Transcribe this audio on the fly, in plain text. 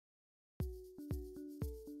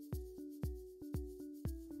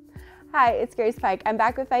Hi, it's Grace Pike. I'm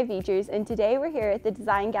back with 5Features, and today we're here at the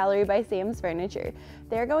Design Gallery by Sam's Furniture.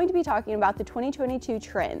 They're going to be talking about the 2022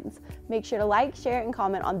 trends. Make sure to like, share, and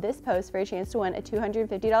comment on this post for a chance to win a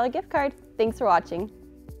 $250 gift card. Thanks for watching.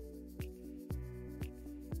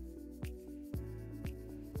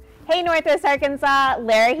 Hey Northwest Arkansas,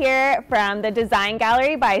 Lara here from the Design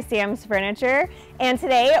Gallery by Sam's Furniture, and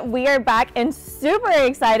today we are back and super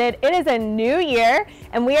excited. It is a new year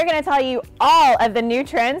and we are going to tell you all of the new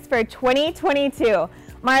trends for 2022.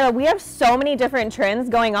 Marla, we have so many different trends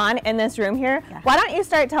going on in this room here. Yeah. Why don't you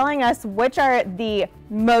start telling us which are the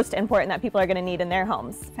most important that people are going to need in their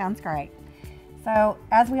homes? Sounds great. So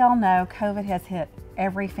as we all know, COVID has hit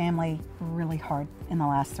every family really hard in the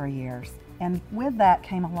last 3 years. And with that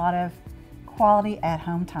came a lot of quality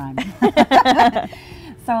at-home time.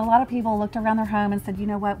 So a lot of people looked around their home and said, you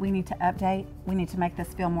know what, we need to update. We need to make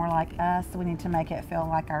this feel more like us. We need to make it feel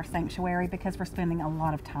like our sanctuary because we're spending a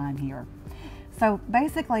lot of time here. So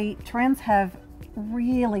basically, trends have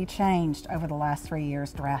really changed over the last 3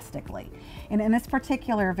 years drastically. And in this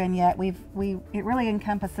particular vignette, it really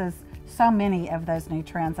encompasses so many of those new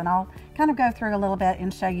trends. And I'll kind of go through a little bit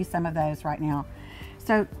and show you some of those right now.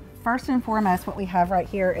 So first and foremost, what we have right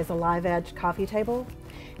here is a live edge coffee table.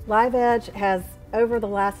 Live edge has, over the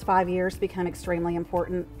last 5 years, become extremely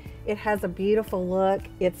important. It has a beautiful look.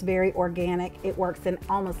 It's very organic. It works in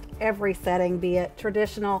almost every setting, be it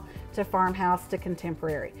traditional to farmhouse to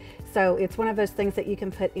contemporary. So it's one of those things that you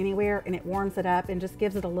can put anywhere and it warms it up and just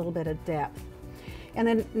gives it a little bit of depth. And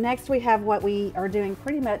then next we have what we are doing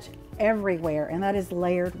pretty much everywhere, and that is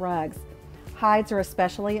layered rugs. Hides are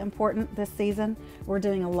especially important this season. We're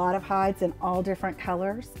doing a lot of hides in all different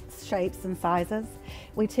colors, shapes, and sizes.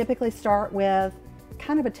 We typically start with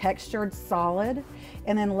kind of a textured solid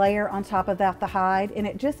and then layer on top of that the hide, and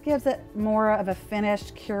it just gives it more of a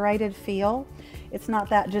finished, curated feel. It's not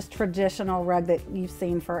that just traditional rug that you've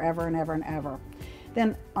seen forever and ever and ever.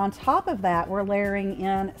 Then on top of that, we're layering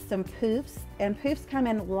in some poofs, and poofs come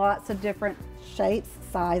in lots of different shapes,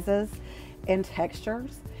 sizes, and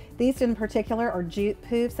textures. These in particular are jute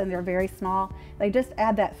poofs, and they're very small. They just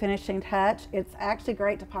add that finishing touch. It's actually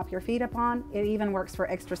great to pop your feet up on. It even works for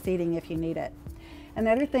extra seating if you need it.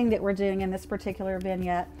 Another thing that we're doing in this particular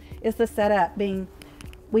vignette is the setup being,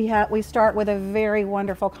 we start with a very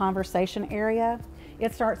wonderful conversation area.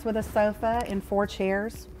 It starts with a sofa and 4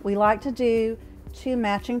 chairs. We like to do 2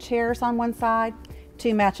 matching chairs on one side,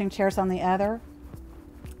 2 matching chairs on the other.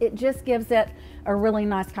 It just gives it a really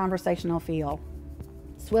nice conversational feel.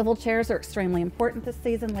 Swivel chairs are extremely important this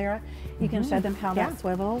season, Lara. You can show them how that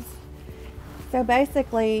swivels. So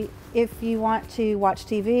basically, if you want to watch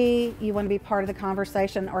TV, you want to be part of the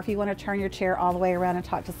conversation, or if you want to turn your chair all the way around and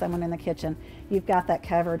talk to someone in the kitchen, you've got that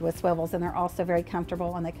covered with swivels, and they're also very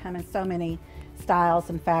comfortable, and they come in so many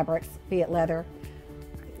styles and fabrics, be it leather,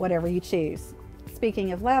 whatever you choose.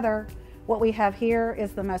 Speaking of leather, what we have here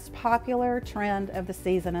is the most popular trend of the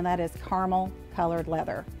season, and that is caramel colored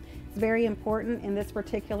leather. It's very important in this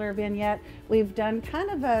particular vignette. We've done kind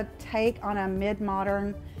of a take on a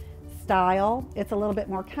mid-modern style. It's a little bit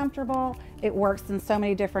more comfortable. It works in so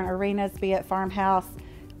many different arenas, be it farmhouse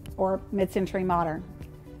or mid-century modern.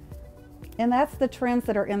 And that's the trends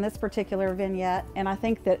that are in this particular vignette, and I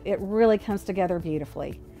think that it really comes together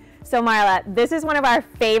beautifully. So Marla, this is one of our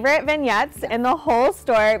favorite vignettes in the whole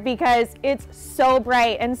store because it's so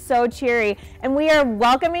bright and so cheery, and we are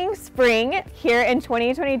welcoming spring here in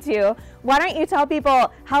 2022. Why don't you tell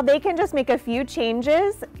people how they can just make a few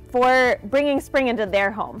changes for bringing spring into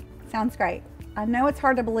their home? Sounds great. I know it's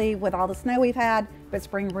hard to believe with all the snow we've had, but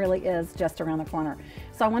spring really is just around the corner.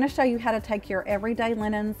 So I want to show you how to take your everyday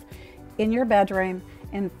linens in your bedroom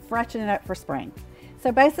and freshen it up for spring.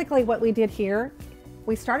 So basically what we did here,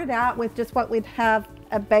 we started out with just what we'd have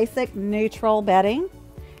a basic neutral bedding.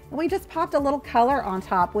 We just popped a little color on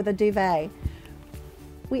top with a duvet.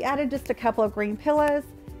 We added just a couple of green pillows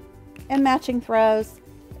and matching throws,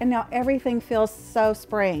 and now everything feels so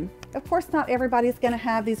spring. Of course, not everybody's gonna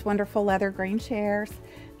have these wonderful leather green chairs,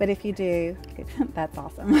 but if you do, that's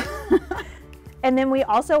awesome. And then we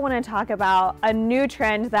also want to talk about a new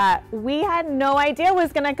trend that we had no idea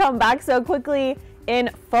was going to come back so quickly in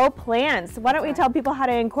faux plants. Why don't we tell people how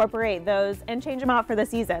to incorporate those and change them out for the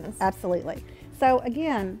seasons? Absolutely. So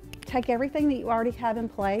again, take everything that you already have in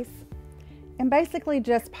place and basically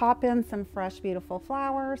just pop in some fresh, beautiful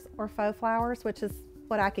flowers or faux flowers, which is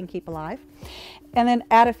what I can keep alive. And then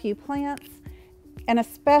add a few plants, and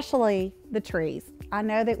especially the trees. I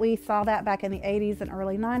know that we saw that back in the 80s and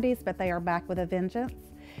early 90s, but they are back with a vengeance.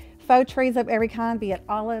 Faux trees of every kind, be it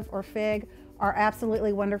olive or fig, are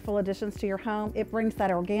absolutely wonderful additions to your home. It brings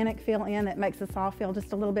that organic feel in that makes us all feel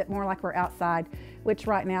just a little bit more like we're outside, which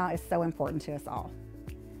right now is so important to us all.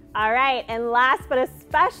 All right, and last but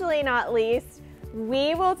especially not least,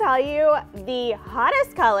 we will tell you the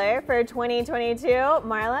hottest color for 2022.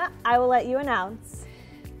 Marla, I will let you announce.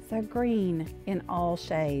 So green in all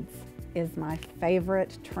shades is my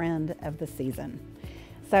favorite trend of the season.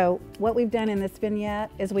 So what we've done in this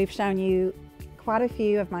vignette is we've shown you quite a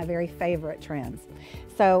few of my very favorite trends.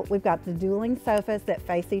 So we've got the dueling sofas that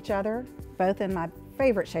face each other, both in my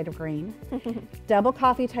favorite shade of green. Double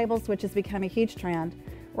coffee tables, which has become a huge trend.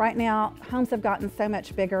 Right now, homes have gotten so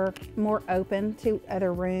much bigger, more open to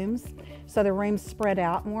other rooms, so the rooms spread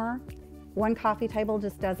out more. One coffee table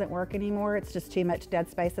just doesn't work anymore. It's just too much dead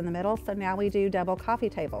space in the middle, so now we do double coffee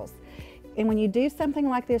tables. And when you do something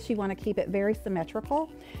like this, you want to keep it very symmetrical.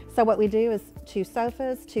 So what we do is 2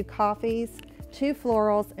 sofas, 2 coffees, 2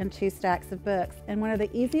 florals, and 2 stacks of books. And one of the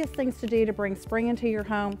easiest things to do to bring spring into your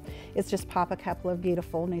home is just pop a couple of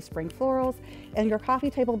beautiful new spring florals, and your coffee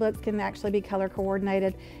table books can actually be color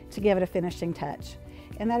coordinated to give it a finishing touch.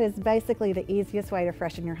 And that is basically the easiest way to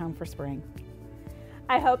freshen your home for spring.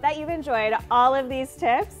 I hope that you've enjoyed all of these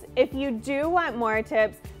tips. If you do want more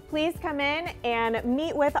tips, please come in and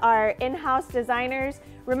meet with our in-house designers.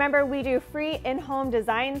 Remember, we do free in-home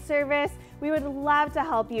design service. We would love to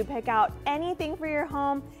help you pick out anything for your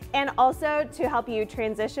home and also to help you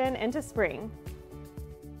transition into spring.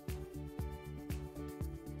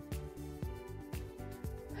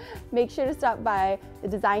 Make sure to stop by the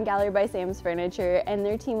Design Gallery by Sam's Furniture, and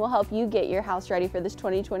their team will help you get your house ready for this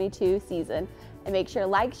 2022 season. And make sure to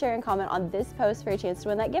like, share, and comment on this post for a chance to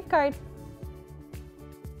win that gift card.